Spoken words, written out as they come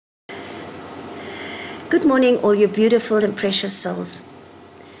Good morning, all you beautiful and precious souls.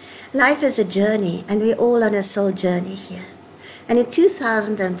 Life is a journey, and we're all on a soul journey here. And in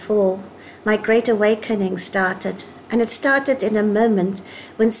 2004, my great awakening started. And it started in a moment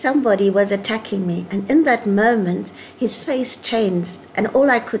when somebody was attacking me. And in that moment, his face changed. And all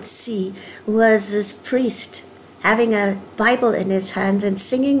I could see was this priest having a Bible in his hand and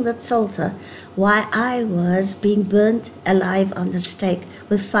singing the Psalter while I was being burnt alive on the stake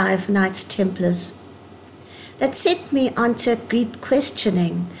with 5 Knights Templars. That set me onto deep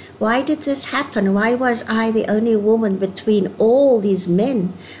questioning. Why did this happen? Why was I the only woman between all these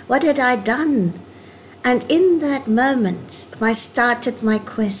men? What had I done? And in that moment, I started my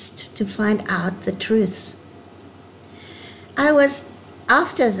quest to find out the truth.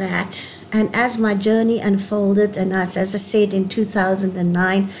 After that, and as my journey unfolded, and as I said in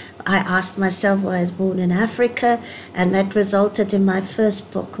 2009, I asked myself why I was born in Africa, and that resulted in my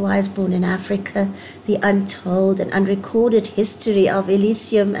first book, Why I was Born in Africa, The Untold and Unrecorded History of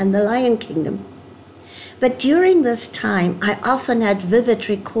Elysium and the Lion Kingdom. But during this time, I often had vivid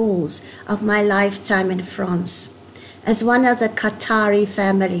recalls of my lifetime in France as one of the Cathars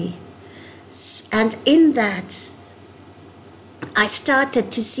family. And in that, I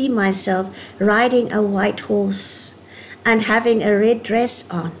started to see myself riding a white horse and having a red dress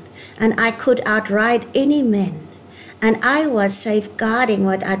on, and I could outride any man. And I was safeguarding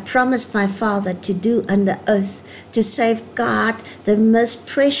what I promised my father to do under oath, to safeguard the most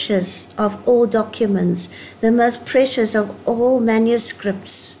precious of all documents, the most precious of all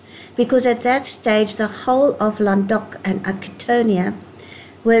manuscripts, because at that stage the whole of Languedoc and Aquitania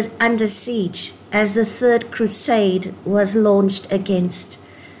was under siege as the Third Crusade was launched against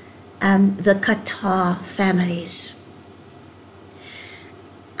the Cathars families.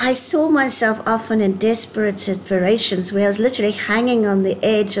 I saw myself often in desperate situations where I was literally hanging on the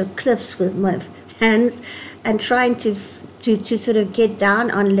edge of cliffs with my hands and trying to sort of get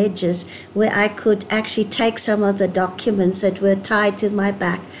down on ledges where I could actually take some of the documents that were tied to my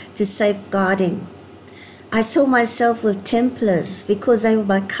back to safeguarding. I saw myself with Templars because they were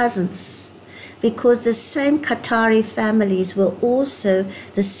my cousins, because the same Cathars families were also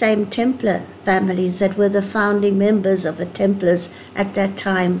the same Templar families that were the founding members of the Templars at that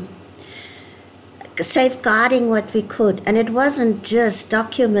time. Safeguarding what we could, and it wasn't just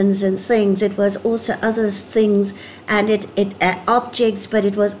documents and things, it was also other things and objects, but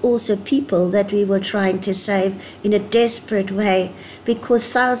it was also people that we were trying to save in a desperate way,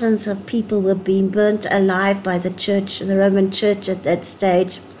 because thousands of people were being burnt alive by the church, the Roman Church at that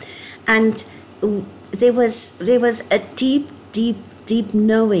stage. And there was a deep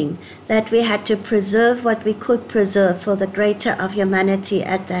knowing that we had to preserve what we could preserve for the greater of humanity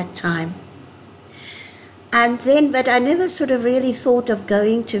at that time. And then, but I never sort of really thought of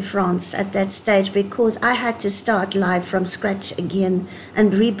going to France at that stage, because I had to start life from scratch again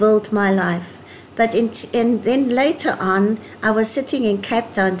and rebuild my life. But then later on, I was sitting in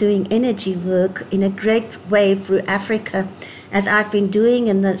Cape Town doing energy work in a great way through Africa, as I've been doing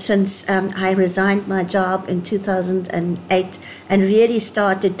since I resigned my job in 2008 and really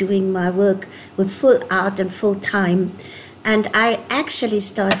started doing my work with full out and full time. And I actually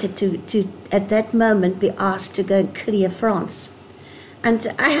started to at that moment be asked to go and clear France. And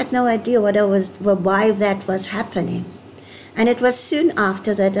I had no idea why that was happening. And it was soon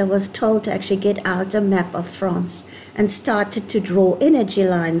after that I was told to actually get out a map of France and started to draw energy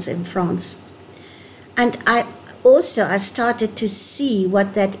lines in France. And I started to see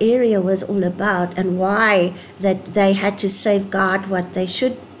what that area was all about and why that they had to safeguard what they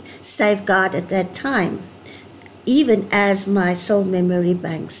should safeguard at that time, even as my soul memory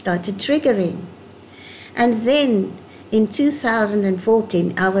bank started triggering. And then in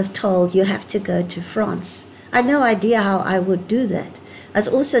 2014, I was told you have to go to France. I had no idea how I would do that. I was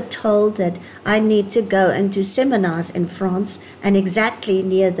also told that I need to go into seminars in France and exactly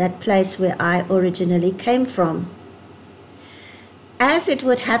near that place where I originally came from. As it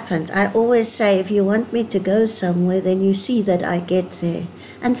would happen, I always say, if you want me to go somewhere, then you see that I get there.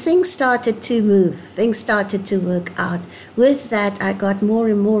 And things started to move. Things started to work out. With that, I got more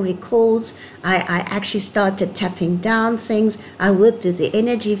and more recalls. I actually started tapping down things. I worked with the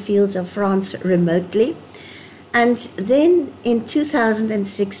energy fields of France remotely. And then in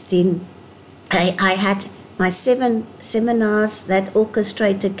 2016, I had my 7 seminars that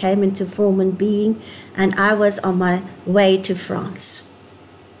orchestrated came into form and being, and I was on my way to France.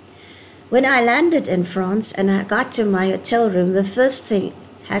 When I landed in France and I got to my hotel room, the first thing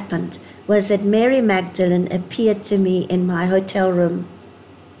happened was that Mary Magdalene appeared to me in my hotel room.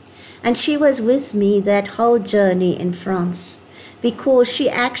 And she was with me that whole journey in France, because she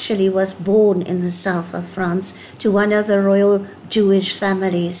actually was born in the south of France to one of the royal Jewish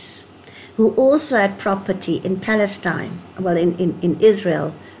families who also had property in Palestine, well, in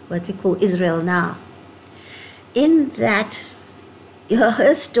Israel, what we call Israel now. In that,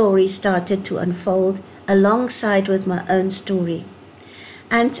 her story started to unfold alongside with my own story.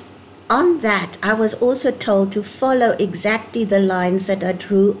 And on that, I was also told to follow exactly the lines that I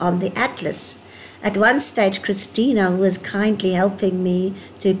drew on the atlas. At one stage, Christina, who was kindly helping me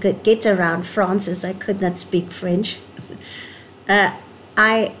to get around France, as I could not speak French,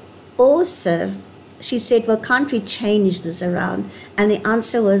 she said, well, can't we change this around? And the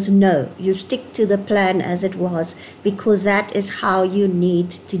answer was no, you stick to the plan as it was, because that is how you need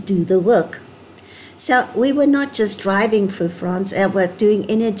to do the work. So we were not just driving through France, we were doing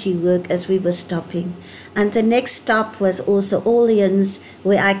energy work as we were stopping. And the next stop was also Orleans,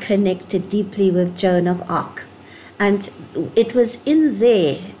 where I connected deeply with Joan of Arc. And it was in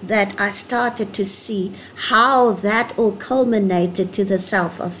there that I started to see how that all culminated to the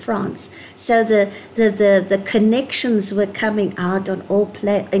south of France. So the connections were coming out on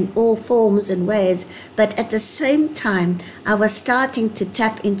in all forms and ways. But at the same time, I was starting to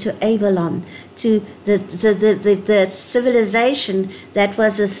tap into Avalon, to the civilization that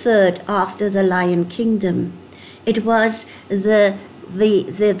was a third after the Lion Kingdom. It was the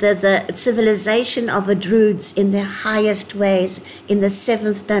civilization of the Druids in their highest ways, in the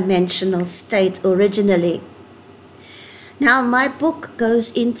seventh dimensional state originally. Now my book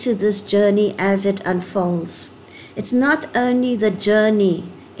goes into this journey as it unfolds. It's not only the journey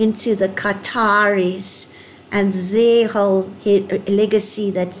into the Cathars and their whole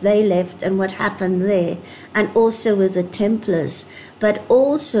legacy that they left and what happened there, and also with the Templars, but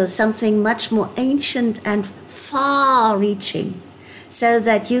also something much more ancient and far-reaching, so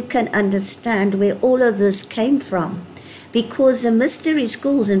that you can understand where all of this came from. Because the mystery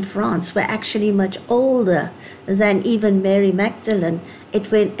schools in France were actually much older than even Mary Magdalene.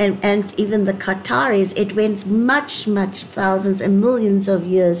 It went, and even the Cathars, it went much, much thousands and millions of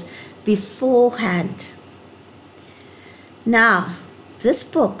years beforehand. Now, this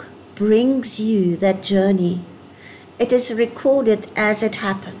book brings you that journey. It is recorded as it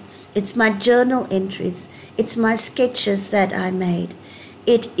happens. It's my journal entries. It's my sketches that I made.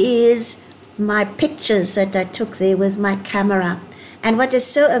 It is my pictures that I took there with my camera. And what is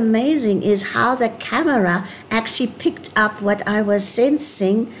so amazing is how the camera actually picked up what I was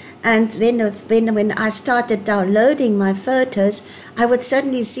sensing. And then when I started downloading my photos, I would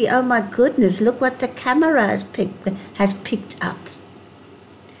suddenly see, oh my goodness, look what the camera has picked up.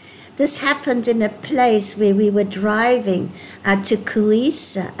 This happened in a place where we were driving to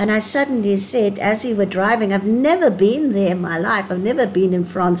Cuissa, and I suddenly said, as we were driving, I've never been there in my life, I've never been in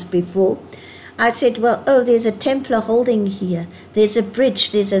France before. I said, well, oh, there's a Templar holding here. There's a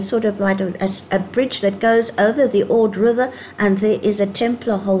bridge, there's a sort of like a bridge that goes over the Aude River, and there is a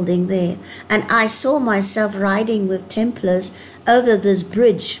Templar holding there. And I saw myself riding with Templars over this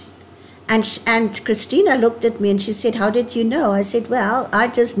bridge. And Christina looked at me and she said, how did you know? I said, well, I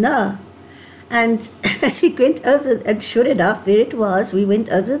just know. And as we went over, and sure enough, there it was, we went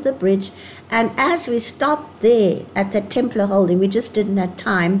over the bridge. And as we stopped there at the Templar holding, we just didn't have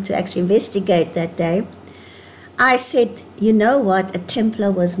time to actually investigate that day. I said, you know what, a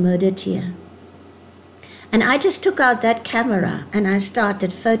Templar was murdered here. And I just took out that camera and I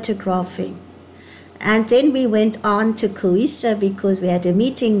started photographing. And then we went on to Cuissa because we had a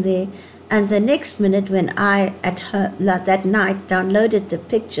meeting there. And the next minute when I, that night, downloaded the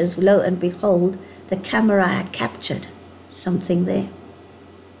pictures, lo and behold, the camera had captured something there.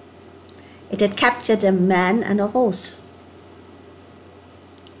 It had captured a man and a horse.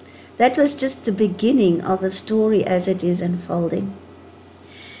 That was just the beginning of a story as it is unfolding.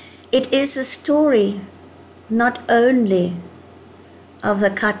 It is a story not only of the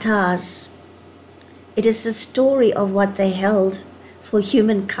Cathars, it is a story of what they held for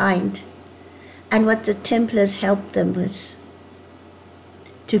humankind and what the Templars helped them with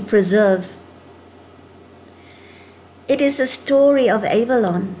to preserve. It is a story of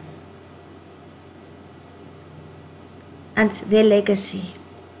Avalon and their legacy.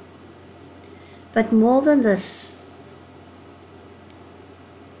 But more than this,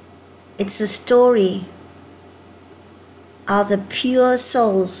 it's a story of the pure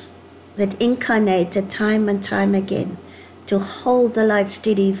souls that incarnated time and time again to hold the light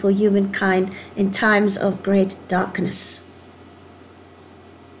steady for humankind in times of great darkness.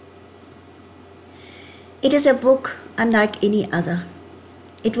 It is a book unlike any other.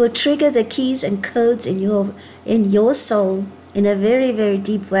 It will trigger the keys and codes in your soul in a very, very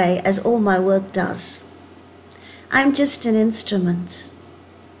deep way, as all my work does. I'm just an instrument.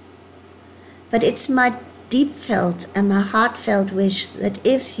 But it's my deep felt and my heartfelt wish that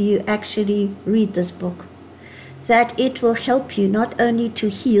if you actually read this book, that it will help you not only to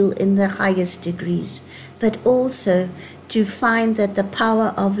heal in the highest degrees, but also to find that the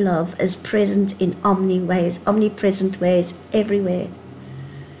power of love is present in omnipresent ways everywhere.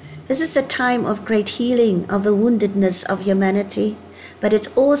 This is the time of great healing of the woundedness of humanity, but it's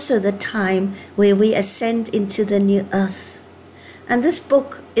also the time where we ascend into the new earth. And this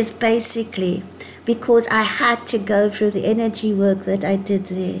book is basically because I had to go through the energy work that I did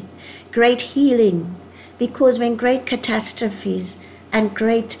there. Great healing, because when great catastrophes and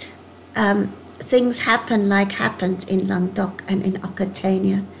great things happen like happened in Languedoc and in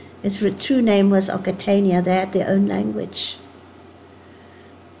Occitania, his true name was Occitania, they had their own language.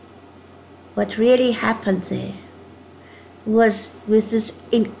 What really happened there was with this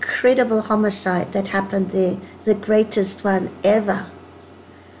incredible homicide that happened there, the greatest one ever.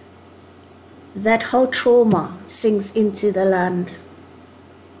 That whole trauma sinks into the land.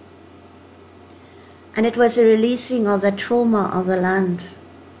 And it was a releasing of the trauma of the land,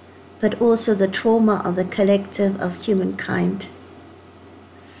 but also the trauma of the collective of humankind.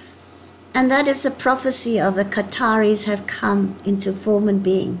 And that is the prophecy of the Cathars have come into form and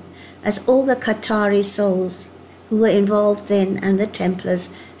being, as all the Cathari souls who were involved then and the Templars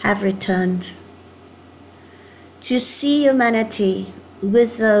have returned. To see humanity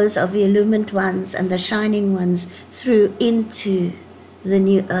with those of the illumined ones and the shining ones through into the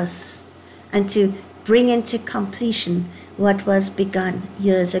new earth, and to bring into completion what was begun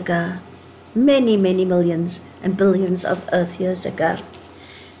years ago, many, many millions and billions of earth years ago.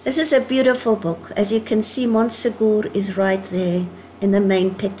 This is a beautiful book. As you can see, Montsegur is right there in the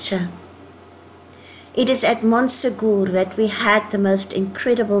main picture. It is at Montsegur that we had the most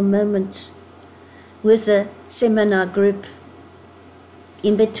incredible moment with the seminar group.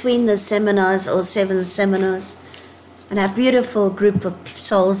 In between the seminars, or 7 seminars, and a beautiful group of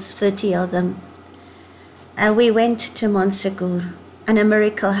souls, 30 of them. And we went to Montsegur, and a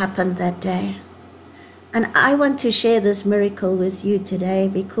miracle happened that day. And I want to share this miracle with you today,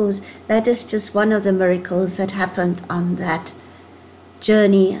 because that is just one of the miracles that happened on that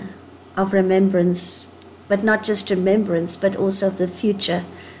journey of remembrance, but not just remembrance, but also of the future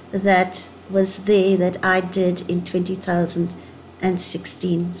that was there that I did in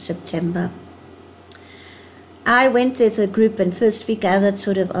 2016 September. I went there with a group, and first we gathered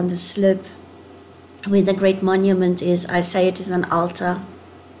sort of on the slope where the great monument is. I say it is an altar.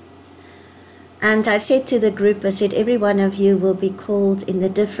 And I said to the group, I said, every one of you will be called in a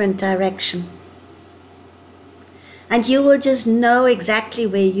different direction. And you will just know exactly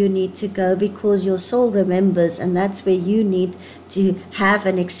where you need to go, because your soul remembers, and that's where you need to have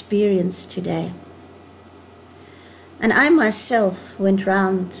an experience today. And I myself went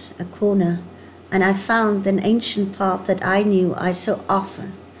round a corner, and I found an ancient path that I knew I so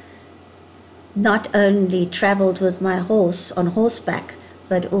often not only traveled with my horse on horseback,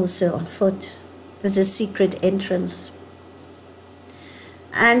 but also on foot. It was a secret entrance.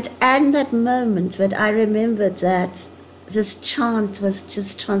 And at that moment that I remembered that, this chant was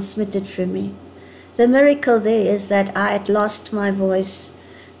just transmitted through me. The miracle there is that I had lost my voice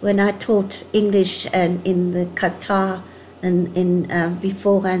when I taught English and in the Cathar and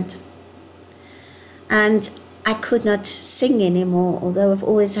beforehand. And I could not sing anymore, although I've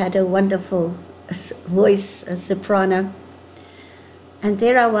always had a wonderful voice, a soprano. And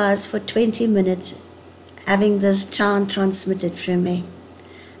there I was for 20 minutes having this chant transmitted through me.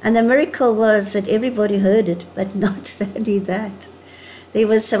 And the miracle was that everybody heard it, but not only that. There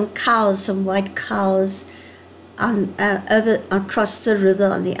were some cows, some white cows, across the river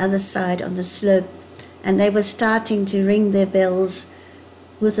on the other side, on the slope, and they were starting to ring their bells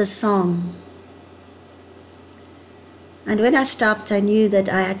with a song. And when I stopped, I knew that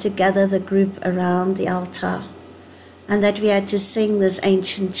I had to gather the group around the altar, and that we had to sing this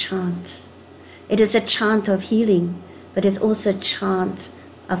ancient chant. It is a chant of healing, but it's also a chant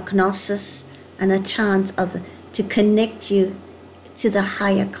of gnosis, and a chant to connect you to the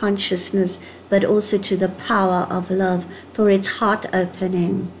higher consciousness, but also to the power of love for its heart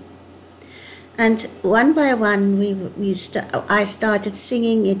opening. And one by one, I started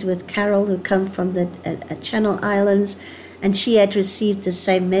singing it with Carol, who come from the Channel Islands, and she had received the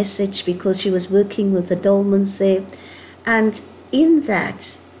same message because she was working with the dolmens there. And in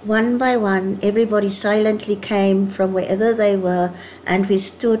that, one by one, everybody silently came from wherever they were, and we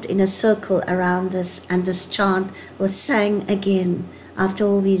stood in a circle around this, and this chant was sang again after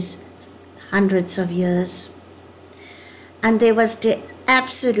all these hundreds of years. And there was the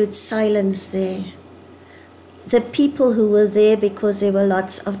absolute silence there. the people who were there, because there were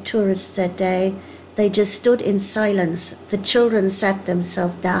lots of tourists that day, they just stood in silence. The children sat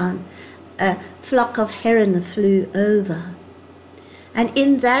themselves down. A flock of heron flew over. And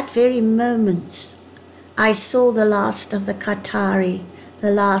in that very moment, I saw the last of the Cathars,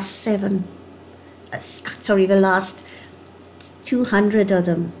 the last the last 200 of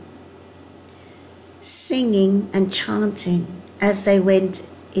them, singing and chanting as they went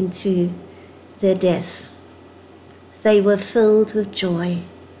into their death. They were filled with joy.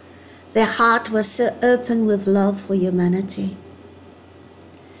 Their heart was so open with love for humanity.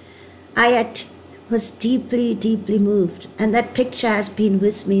 I was deeply, deeply moved, and that picture has been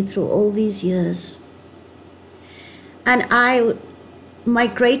with me through all these years. And my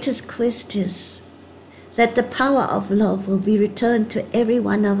greatest quest is that the power of love will be returned to every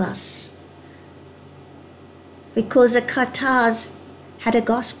one of us, because the Cathars had a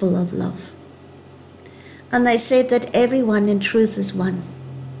gospel of love. And they said that everyone in truth is one.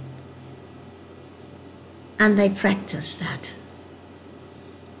 And they practiced that.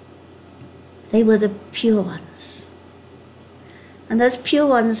 They were the pure ones. And those pure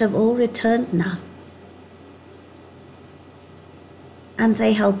ones have all returned now. And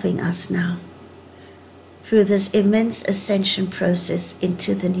they're helping us now through this immense ascension process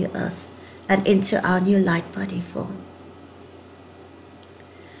into the new earth and into our new light body form.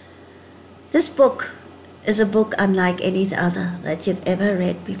 This book is a book unlike any other that you've ever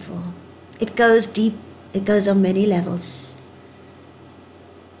read before. It goes deep, it goes on many levels.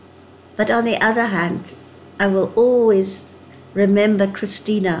 But on the other hand, I will always remember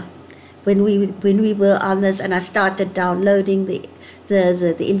Christina when we were on this, and I started downloading the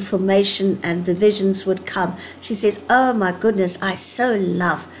information and the visions would come. She says, "Oh my goodness, I so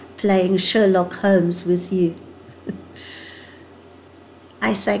love playing Sherlock Holmes with you."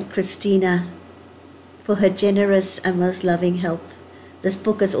 I thank Christina for her generous and most loving help. This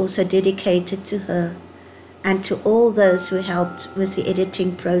book is also dedicated to her and to all those who helped with the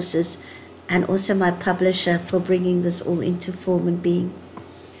editing process, and also my publisher for bringing this all into form and being.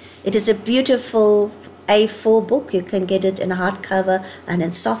 It is a beautiful A4 book. You can get it in hardcover and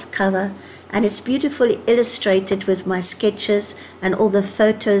in soft cover, and it's beautifully illustrated with my sketches and all the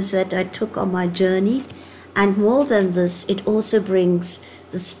photos that I took on my journey. And more than this, it also brings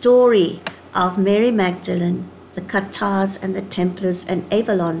the story of Mary Magdalene, the Cathars and the Templars and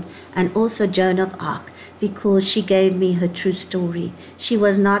Avalon, and also Joan of Arc, because she gave me her true story. She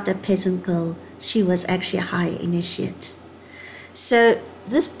was not a peasant girl. She was actually a high initiate. So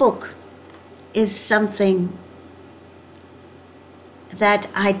this book is something that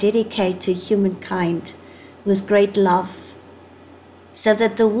I dedicate to humankind with great love, so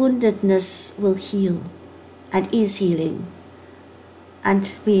that the woundedness will heal and is healing.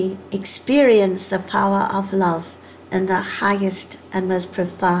 And we experience the power of love in the highest and most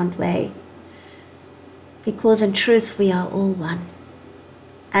profound way. Because in truth we are all one.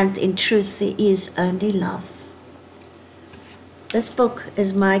 And in truth there is only love. This book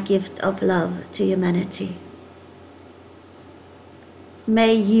is my gift of love to humanity.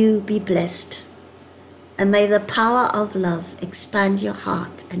 May you be blessed. And may the power of love expand your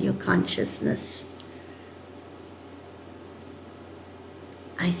heart and your consciousness.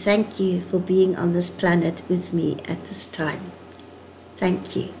 I thank you for being on this planet with me at this time.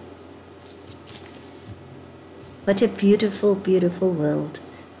 Thank you. What a beautiful, beautiful world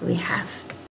we have.